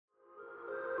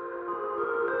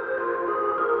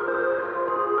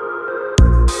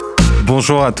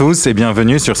Bonjour à tous et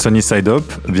bienvenue sur Sunny Side Up.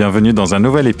 Bienvenue dans un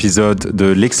nouvel épisode de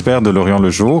l'Expert de l'Orient le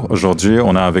jour. Aujourd'hui,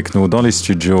 on a avec nous dans les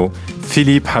studios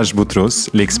Philippe Hajboutros,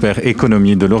 l'expert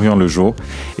économie de l'Orient le jour.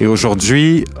 Et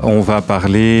aujourd'hui, on va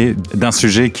parler d'un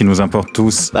sujet qui nous importe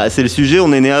tous. C'est le sujet,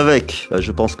 on est né avec.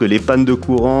 Je pense que les pannes de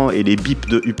courant et les bips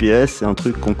de UPS, c'est un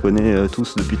truc qu'on connaît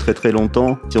tous depuis très très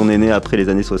longtemps, si on est né après les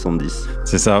années 70.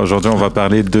 C'est ça, aujourd'hui on va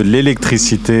parler de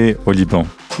l'électricité au Liban.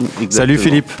 Exactement. Salut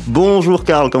Philippe. Bonjour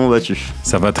Karl, comment vas-tu ?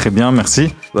 Ça va très bien,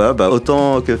 merci.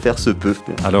 Autant que faire se peut.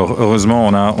 Alors heureusement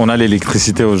on a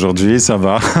l'électricité aujourd'hui, ça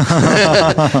va.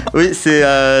 Oui,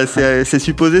 c'est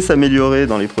supposé s'améliorer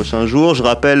dans les prochains jours. Je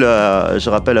rappelle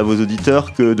à vos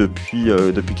auditeurs que depuis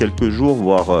quelques jours,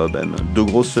 voire même 2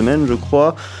 grosses semaines je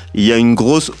crois, il y a une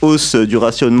grosse hausse du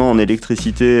rationnement en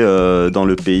électricité dans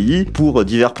le pays pour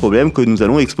divers problèmes que nous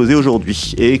allons exposer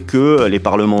aujourd'hui et que les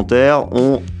parlementaires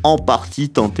ont en partie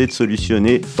tenté de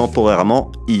solutionner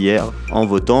temporairement hier en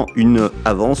votant une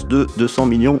avance de 200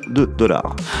 millions de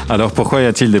dollars. Alors pourquoi y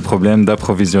a-t-il des problèmes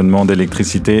d'approvisionnement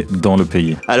d'électricité dans le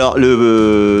pays ? Alors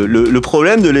le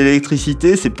problème de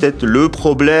l'électricité, c'est peut-être le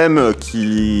problème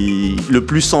le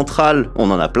plus central. On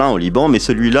en a plein au Liban, mais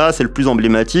celui-là, c'est le plus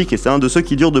emblématique et c'est un de ceux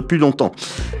qui dure depuis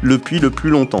le plus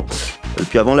longtemps.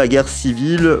 Depuis avant la guerre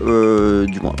civile,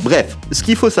 du moins. Bref, ce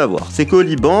qu'il faut savoir, c'est qu'au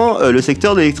Liban, le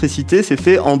secteur de l'électricité s'est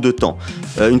fait en 2 temps.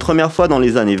 Une première fois dans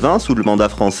les années 20, sous le mandat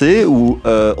français, où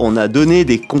on a donné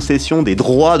des concessions, des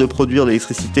droits de produire de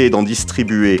l'électricité et d'en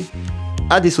distribuer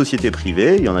à des sociétés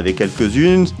privées. Il y en avait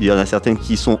quelques-unes, il y en a certaines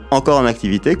qui sont encore en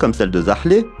activité, comme celle de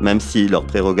Zahle, même si leurs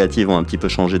prérogatives ont un petit peu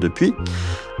changé depuis.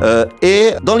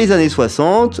 Et dans les années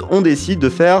 60, on décide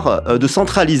de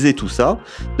centraliser tout ça,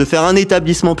 de faire un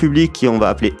établissement public qu'on va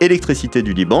appeler Électricité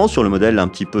du Liban, sur le modèle un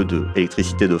petit peu de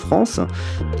Électricité de France,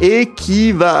 et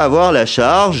qui va avoir la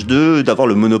charge d'avoir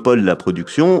le monopole de la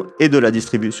production et de la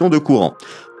distribution de courant.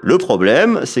 Le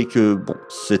problème, c'est que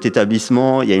cet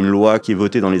établissement, il y a une loi qui est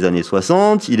votée dans les années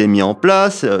 60, il est mis en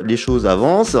place, les choses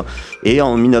avancent, et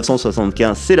en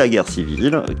 1975, c'est la guerre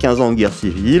civile, 15 ans de guerre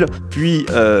civile, puis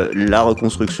la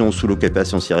reconstruction sous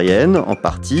l'occupation syrienne, en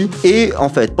partie, et en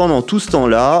fait, pendant tout ce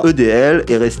temps-là, EDL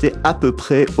est resté à peu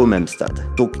près au même stade.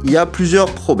 Donc, il y a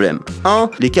plusieurs problèmes.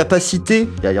 Les capacités,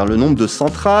 c'est-à-dire le nombre de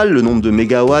centrales, le nombre de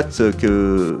mégawatts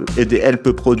que EDL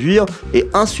peut produire, est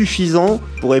insuffisant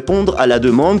pour répondre à la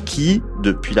demande qui,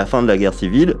 depuis la fin de la guerre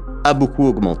civile, a beaucoup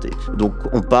augmenté. Donc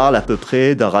on parle à peu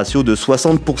près d'un ratio de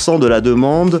 60% de la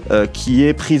demande qui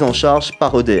est prise en charge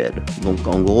par EDL. Donc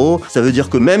en gros, ça veut dire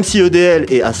que même si EDL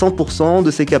est à 100%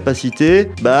 de ses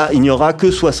capacités, il n'y aura que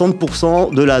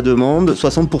 60% de la demande,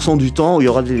 60% du temps où il y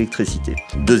aura de l'électricité.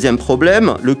 Deuxième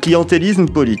problème, le clientélisme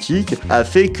politique a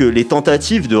fait que les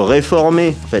tentatives de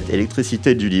réformer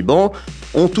l'électricité du Liban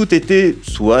ont toutes été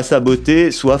soit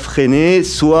sabotées, soit freinées,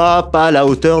 soit pas à la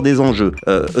hauteur des enjeux.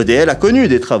 EDL a connu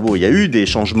des travaux, il y a eu des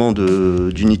changements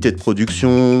d'unités de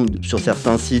production sur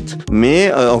certains sites,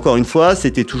 mais encore une fois,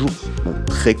 c'était toujours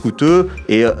très coûteux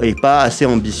et pas assez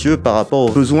ambitieux par rapport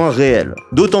aux besoins réels.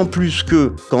 D'autant plus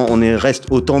que quand on reste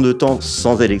autant de temps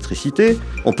sans électricité,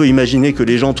 on peut imaginer que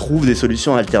les gens trouvent des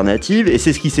solutions alternatives et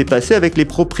c'est ce qui s'est passé avec les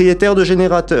propriétaires de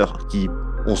générateurs qui...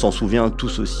 On s'en souvient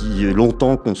tous aussi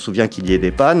longtemps qu'on se souvient qu'il y ait des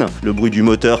pannes, le bruit du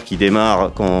moteur qui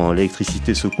démarre quand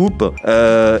l'électricité se coupe,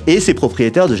 et ces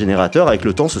propriétaires de générateurs, avec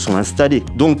le temps, se sont installés.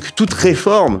 Donc, toute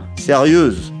réforme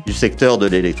sérieuse du secteur de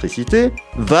l'électricité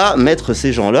va mettre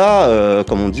ces gens-là,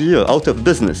 comme on dit, out of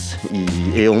business.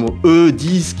 Eux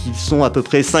disent qu'ils sont à peu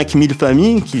près 5000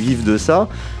 familles qui vivent de ça.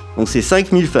 Donc c'est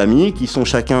 5000 familles qui sont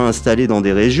chacun installées dans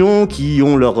des régions, qui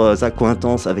ont leurs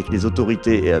accointances avec les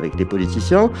autorités et avec les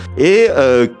politiciens, et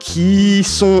qui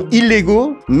sont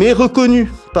illégaux, mais reconnus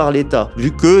par l'État,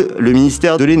 vu que le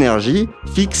ministère de l'Énergie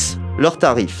fixe leurs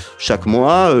tarifs. Chaque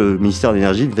mois, le ministère de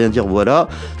l'Énergie vient dire voilà,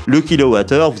 le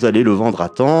kilowattheure, vous allez le vendre à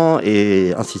temps,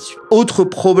 et ainsi de suite. Autre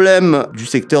problème du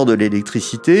secteur de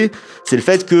l'électricité, c'est le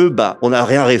fait que on n'a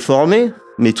rien réformé,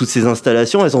 mais toutes ces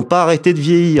installations, elles n'ont pas arrêté de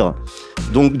vieillir.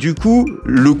 Donc du coup,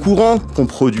 le courant qu'on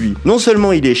produit, non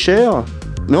seulement il est cher,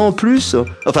 mais en plus...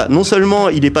 non seulement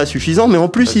il n'est pas suffisant, mais en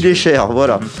plus il est cher,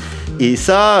 voilà. Et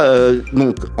ça,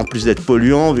 donc, en plus d'être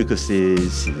polluant, vu que c'est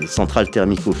des centrales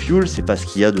thermiques au fioul, c'est pas ce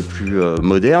qu'il y a de plus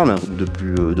moderne,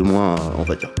 de moins, on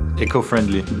va dire...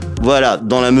 Eco-friendly. Voilà,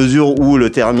 dans la mesure où le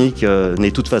thermique n'est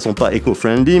de toute façon pas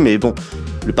éco-friendly, mais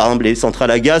par exemple, les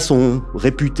centrales à gaz sont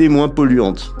réputées moins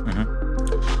polluantes.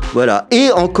 Voilà. Et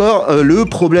encore, le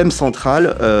problème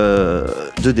central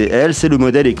d'EDL, c'est le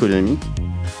modèle économique.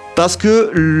 Parce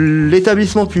que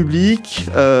l'établissement public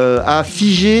a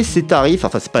figé ses tarifs,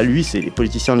 enfin c'est pas lui, c'est les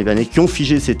politiciens libanais qui ont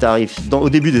figé ses tarifs au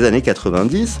début des années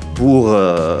 90 pour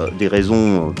des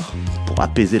raisons pour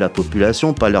apaiser la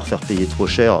population, pas leur faire payer trop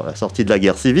cher à la sortie de la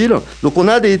guerre civile. Donc on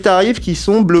a des tarifs qui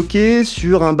sont bloqués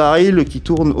sur un baril qui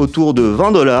tourne autour de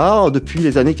 $20 depuis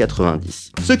les années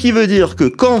 90. Ce qui veut dire que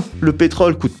quand le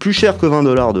pétrole coûte plus cher que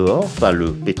 $20 dehors, enfin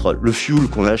le pétrole, le fuel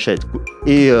qu'on achète,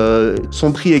 et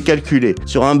son prix est calculé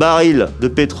sur un baril de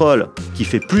pétrole qui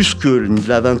fait plus que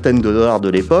la vingtaine de dollars de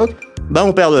l'époque, bah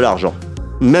on perd de l'argent.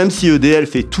 Même si EDL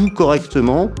fait tout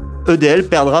correctement, EDL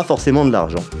perdra forcément de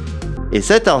l'argent. Et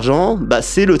cet argent, bah,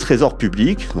 c'est le trésor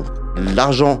public, donc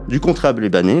l'argent du contribuable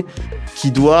libanais,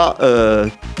 qui doit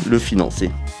le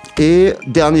financer. Et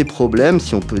dernier problème,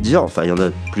 si on peut dire, enfin il y en a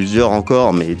plusieurs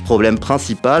encore, mais le problème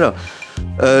principal,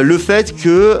 le fait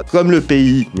que, comme le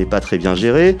pays n'est pas très bien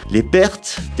géré, les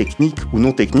pertes techniques ou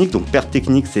non techniques, donc pertes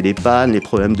techniques c'est les pannes, les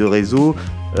problèmes de réseau,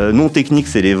 non techniques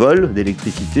c'est les vols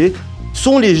d'électricité,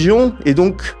 sont légion, et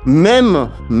donc même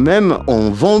en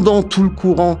vendant tout le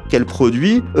courant qu'elle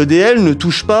produit, EDL ne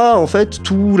touche pas en fait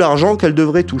tout l'argent qu'elle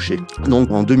devrait toucher.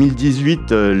 Donc en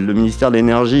 2018, le ministère de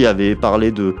l'Énergie avait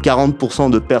parlé de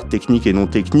 40% de pertes techniques et non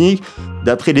techniques.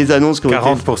 D'après les annonces...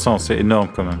 40%, c'est énorme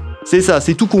quand même. C'est ça,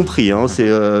 c'est tout compris. Hein.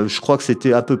 Je crois que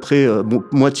c'était à peu près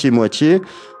moitié-moitié.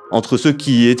 Entre ceux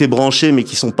qui étaient branchés mais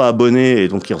qui ne sont pas abonnés et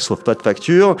donc qui ne reçoivent pas de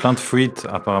facture. Plein de fuites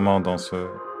apparemment dans ce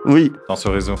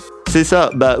réseau. C'est ça,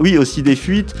 bah oui, aussi des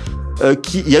fuites.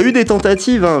 Il y a eu des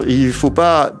tentatives, hein. Il faut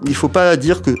pas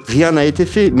dire que rien n'a été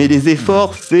fait, mais les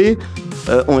efforts faits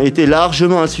ont été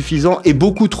largement insuffisants et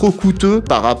beaucoup trop coûteux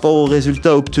par rapport aux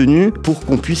résultats obtenus pour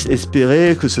qu'on puisse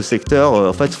espérer que ce secteur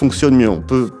en fait fonctionne mieux. On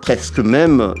peut presque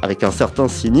même, avec un certain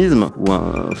cynisme ou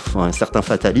un certain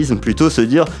fatalisme plutôt, se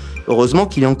dire heureusement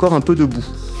qu'il est encore un peu debout.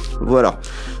 Voilà.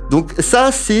 Donc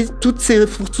ça, c'est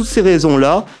pour toutes ces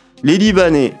raisons-là. Les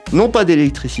Libanais n'ont pas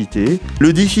d'électricité.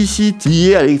 Le déficit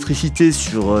lié à l'électricité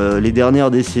sur les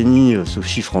dernières décennies se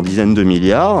chiffre en dizaines de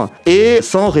milliards. Et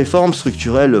sans réforme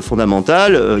structurelle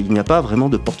fondamentale, il n'y a pas vraiment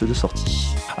de porte de sortie.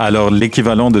 Alors,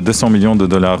 l'équivalent de 200 millions de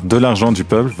dollars de l'argent du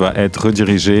peuple va être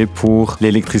redirigé pour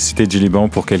l'électricité du Liban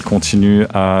pour qu'elle continue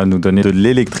à nous donner de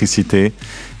l'électricité.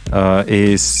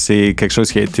 Et c'est quelque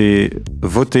chose qui a été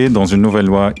voté dans une nouvelle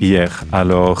loi hier.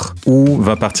 Alors, où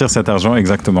va partir cet argent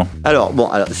exactement ? Alors,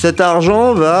 cet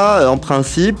argent doit en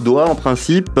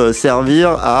principe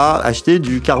servir à acheter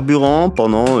du carburant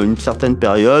pendant une certaine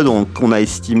période qu'on a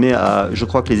estimé à, je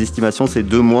crois que les estimations c'est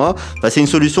 2 mois. Enfin, c'est une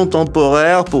solution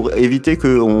temporaire pour éviter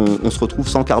qu'on se retrouve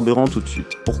sans carburant tout de suite.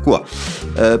 Pourquoi ?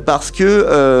 Parce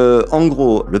que, en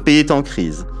gros, le pays est en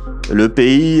crise. Le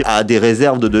pays a des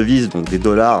réserves de devises, donc des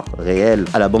dollars réels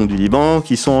à la Banque du Liban,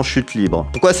 qui sont en chute libre.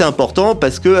 Pourquoi c'est important ?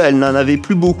 Parce qu'elle n'en avait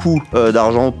plus beaucoup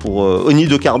d'argent ni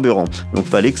de carburant. Donc il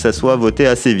fallait que ça soit voté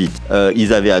assez vite.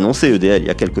 Ils avaient annoncé, EDL, il y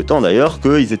a quelques temps d'ailleurs,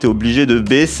 qu'ils étaient obligés de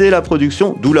baisser la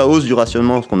production, d'où la hausse du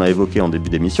rationnement, ce qu'on a évoqué en début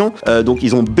d'émission. Donc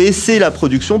ils ont baissé la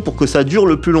production pour que ça dure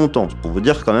le plus longtemps. Pour vous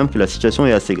dire quand même que la situation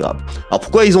est assez grave. Alors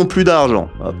pourquoi ils ont plus d'argent ?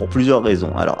 Pour plusieurs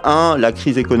raisons. Alors la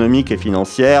crise économique et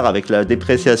financière avec la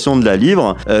dépréciation de la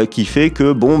livre qui fait que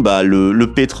le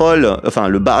pétrole, enfin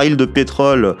le baril de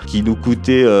pétrole qui nous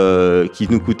coûtait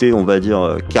on va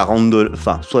dire 42,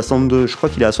 enfin 62, je crois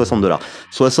qu'il est à $60.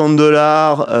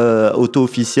 $60 au taux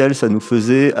officiel, ça nous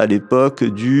faisait à l'époque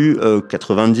du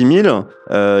 90 000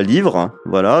 livres.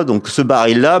 Voilà, donc ce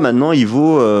baril là maintenant il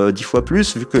vaut 10 fois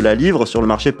plus vu que la livre sur le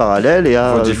marché parallèle est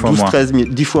à 12-13 000,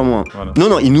 10 fois moins. Voilà.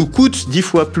 Non, il nous coûte 10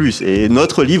 fois plus et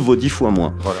notre livre vaut 10 fois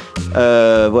moins.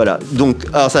 Voilà. Donc,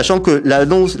 alors sachant que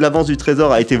l'avance du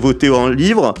Trésor a été votée en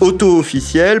livres, au taux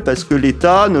officiel, parce que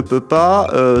l'État ne peut pas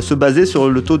se baser sur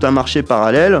le taux d'un marché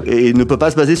parallèle et ne peut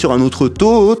pas se baser sur un autre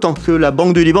taux tant que la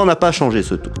Banque du Liban n'a pas changé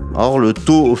ce taux. Or, le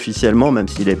taux officiellement, même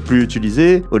s'il est plus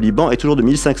utilisé au Liban, est toujours de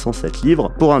 1507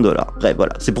 livres pour $1. Bref,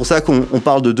 voilà. C'est pour ça qu'on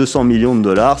parle de 200 millions de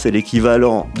dollars, c'est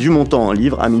l'équivalent du montant en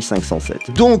livres à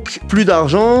 1507. Donc, plus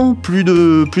d'argent, plus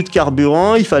de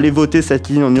carburant, il fallait voter cette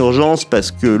ligne en urgence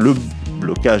parce que le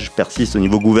blocage persiste au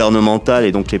niveau gouvernemental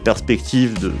et donc les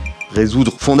perspectives de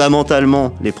résoudre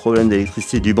fondamentalement les problèmes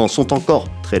d'électricité du Liban sont encore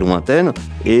très lointaines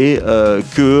et on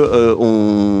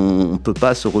ne peut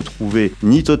pas se retrouver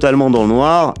ni totalement dans le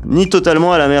noir, ni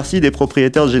totalement à la merci des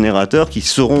propriétaires de générateurs qui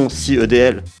seront, si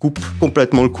EDL coupe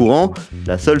complètement le courant,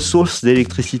 la seule source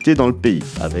d'électricité dans le pays,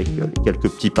 avec quelques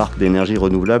petits parcs d'énergie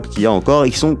renouvelable qu'il y a encore et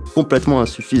qui sont complètement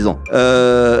insuffisants.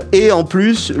 Et en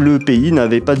plus, le pays n'a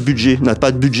pas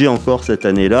de budget encore cette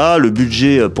année-là. Le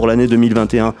budget pour l'année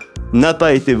 2021 n'a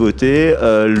pas été voté.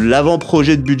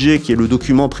 L'avant-projet de budget, qui est le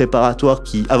document préparatoire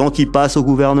avant qu'il passe au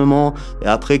gouvernement et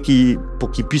après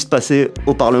pour qu'il puisse passer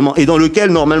au Parlement, et dans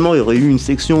lequel normalement il y aurait eu une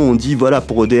section où on dit voilà,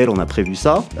 pour EDL on a prévu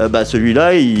ça,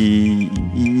 celui-là il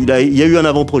y a eu un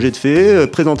avant-projet de fait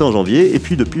présenté en janvier, et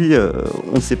puis depuis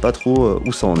on ne sait pas trop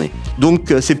où ça en est.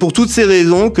 Donc c'est pour toutes ces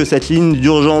raisons que cette ligne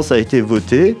d'urgence a été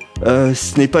votée.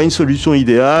 Ce n'est pas une solution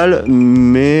idéale,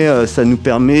 mais ça nous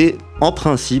permet en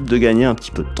principe de gagner un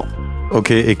petit peu de temps.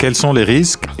 Ok, et quels sont les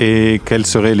risques et quelles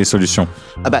seraient les solutions ?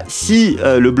 Si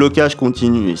le blocage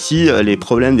continue, si les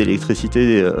problèmes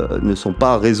d'électricité ne sont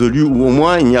pas résolus, ou au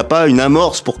moins il n'y a pas une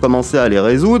amorce pour commencer à les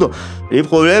résoudre, les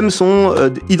problèmes sont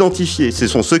identifiés. Ce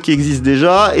sont ceux qui existent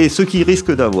déjà et ceux qui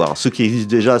risquent d'avoir. Ceux qui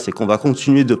existent déjà, c'est qu'on va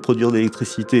continuer de produire de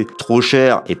l'électricité trop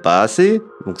chère et pas assez,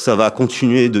 donc ça va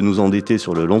continuer de nous endetter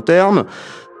sur le long terme.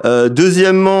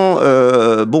 Deuxièmement,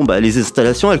 les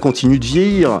installations, elles continuent de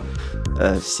vieillir.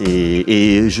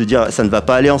 Et je veux dire, ça ne va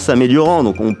pas aller en s'améliorant,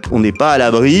 donc on n'est pas à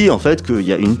l'abri en fait qu'il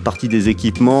y a une partie des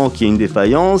équipements qui ait une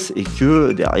défaillance et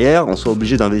que derrière on soit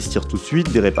obligé d'investir tout de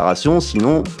suite des réparations,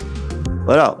 sinon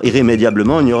voilà,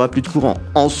 irrémédiablement il n'y aura plus de courant.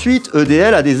 Ensuite,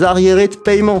 EDL a des arriérés de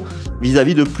paiement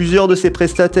vis-à-vis de plusieurs de ses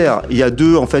prestataires. Il y a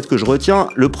deux en fait que je retiens.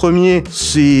 Le premier,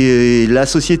 c'est la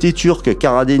société turque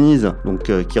Karadeniz,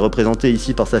 qui est représentée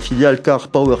ici par sa filiale Car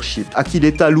Powership, à qui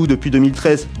l'État loue depuis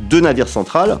 2013 2 navires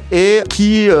centrales, et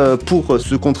qui, pour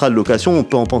ce contrat de location, on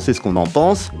peut en penser ce qu'on en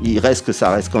pense. Ça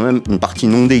reste quand même une partie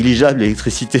non négligeable de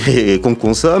l'électricité qu'on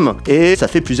consomme, et ça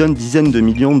fait plusieurs dizaines de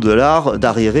millions de dollars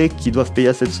d'arriérés qui doivent payer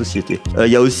à cette société.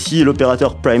 Il y a aussi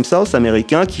l'opérateur Prime South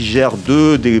américain qui gère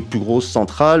 2 des plus grosses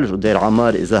centrales, El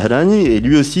Ramal et Zahrani, et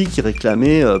lui aussi qui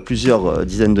réclamait plusieurs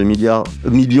dizaines de millions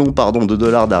de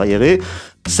dollars d'arriérés.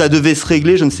 Ça devait se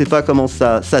régler, je ne sais pas comment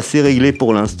ça s'est réglé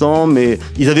pour l'instant, mais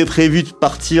ils avaient prévu de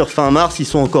partir fin mars, ils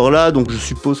sont encore là, donc je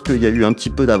suppose qu'il y a eu un petit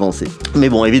peu d'avancée. Mais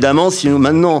bon, évidemment, si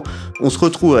maintenant on se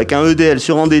retrouve avec un EDL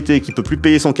surendetté qui peut plus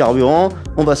payer son carburant,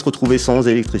 on va se retrouver sans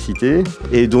électricité,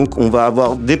 et donc on va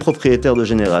avoir des propriétaires de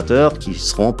générateurs qui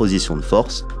seront en position de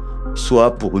force,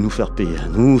 soit pour nous faire payer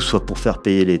à nous, soit pour faire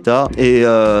payer l'État. Et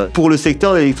pour le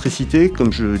secteur de l'électricité,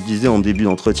 comme je disais en début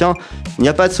d'entretien, il n'y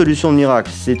a pas de solution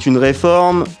miracle. C'est une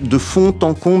réforme de fond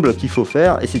en comble qu'il faut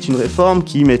faire, et c'est une réforme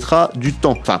qui mettra du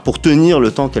temps. Enfin, pour tenir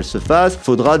le temps qu'elle se fasse, il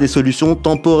faudra des solutions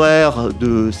temporaires,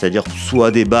 c'est-à-dire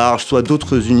soit des barges, soit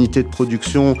d'autres unités de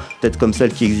production, peut-être comme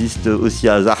celles qui existent aussi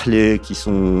à Zahle, qui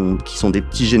sont des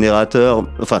petits générateurs,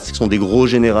 enfin, ce sont des gros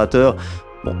générateurs.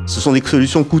 Bon, ce sont des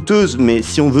solutions coûteuses, mais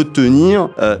si on veut tenir,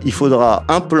 il faudra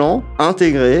un plan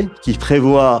intégré qui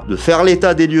prévoit de faire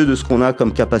l'état des lieux de ce qu'on a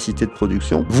comme capacité de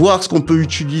production, voir ce qu'on peut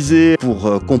utiliser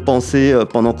pour compenser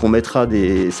pendant qu'on mettra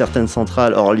certaines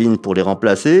centrales hors ligne pour les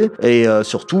remplacer, et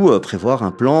surtout prévoir un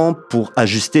plan pour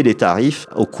ajuster les tarifs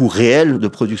au coût réel de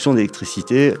production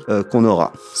d'électricité qu'on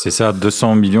aura. C'est ça,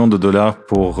 200 millions de dollars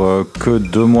pour que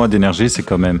 2 mois d'énergie, c'est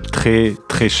quand même très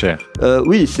très cher.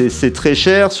 Oui, c'est très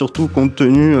cher, surtout compte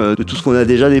tenu de tout ce qu'on a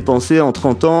déjà dépensé en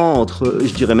 30 ans,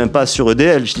 je dirais même pas sur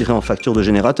EDL, je dirais en facture de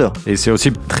générateur. Et c'est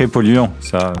aussi très polluant,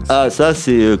 ça. Ça,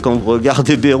 c'est quand vous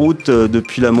regardez Beyrouth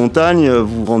depuis la montagne,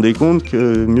 vous vous rendez compte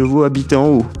que mieux vaut habiter en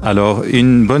haut. Alors,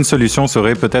 une bonne solution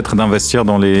serait peut-être d'investir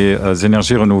dans les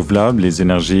énergies renouvelables, les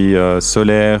énergies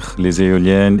solaires, les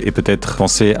éoliennes, et peut-être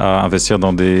penser à investir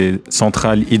dans des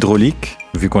centrales hydrauliques,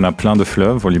 vu qu'on a plein de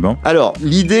fleuves au Liban. Alors,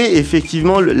 l'idée,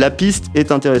 effectivement, la piste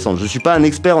est intéressante. Je ne suis pas un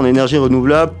expert en énergie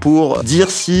renouvelable pour dire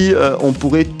si on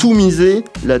pourrait tout miser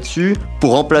là-dessus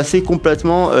pour remplacer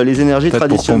complètement les énergies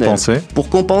traditionnelles. Pour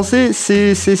compenser,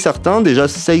 c'est certain. Déjà,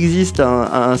 ça existe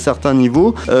à un certain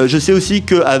niveau. Je sais aussi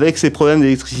qu'avec ces problèmes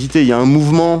d'électricité, il y a un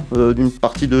mouvement d'une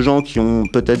partie de gens qui ont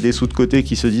peut-être des sous de côté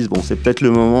qui se disent bon, c'est peut-être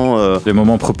le moment... les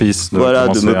moments propices. De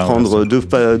me prendre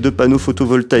deux panneaux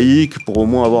photovoltaïques pour au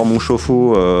moins avoir mon chauffe-eau,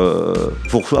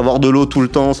 pour avoir de l'eau tout le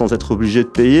temps sans être obligé de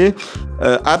payer.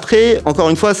 Après,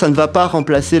 encore une fois, ça ne va pas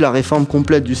remplacer la réforme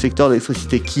complète du secteur de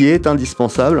l'électricité qui est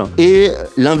indispensable. Et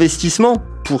l'investissement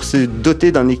pour se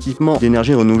doter d'un équipement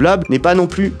d'énergie renouvelable n'est pas non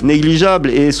plus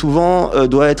négligeable et souvent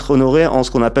doit être honoré en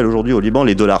ce qu'on appelle aujourd'hui au Liban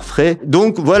les dollars frais.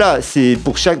 Donc voilà, c'est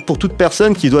pour toute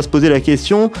personne qui doit se poser la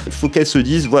question, il faut qu'elle se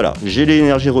dise voilà, j'ai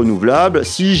l'énergie renouvelable,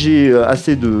 si j'ai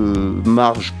assez de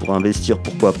marge pour investir,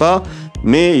 pourquoi pas.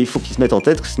 Mais il faut qu'ils se mettent en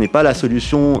tête que ce n'est pas la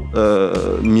solution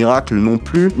miracle non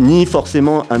plus, ni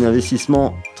forcément un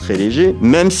investissement très léger,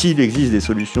 même s'il existe des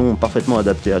solutions parfaitement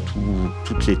adaptées à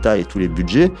tout l'État et tous les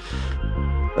budgets.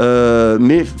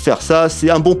 Mais faire ça, c'est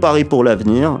un bon pari pour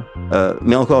l'avenir.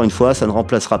 Mais encore une fois, ça ne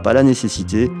remplacera pas la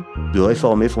nécessité de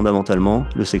réformer fondamentalement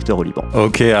le secteur au Liban.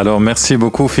 Ok, alors merci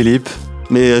beaucoup Philippe.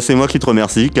 Mais c'est moi qui te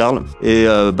remercie, Karl. Et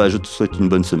je te souhaite une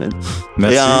bonne semaine.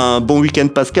 Merci. Et un bon week-end,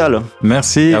 Pascal.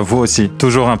 Merci à vous aussi.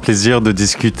 Toujours un plaisir de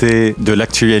discuter de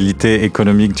l'actualité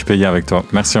économique du pays avec toi.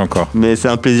 Merci encore. Mais c'est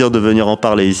un plaisir de venir en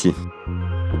parler ici.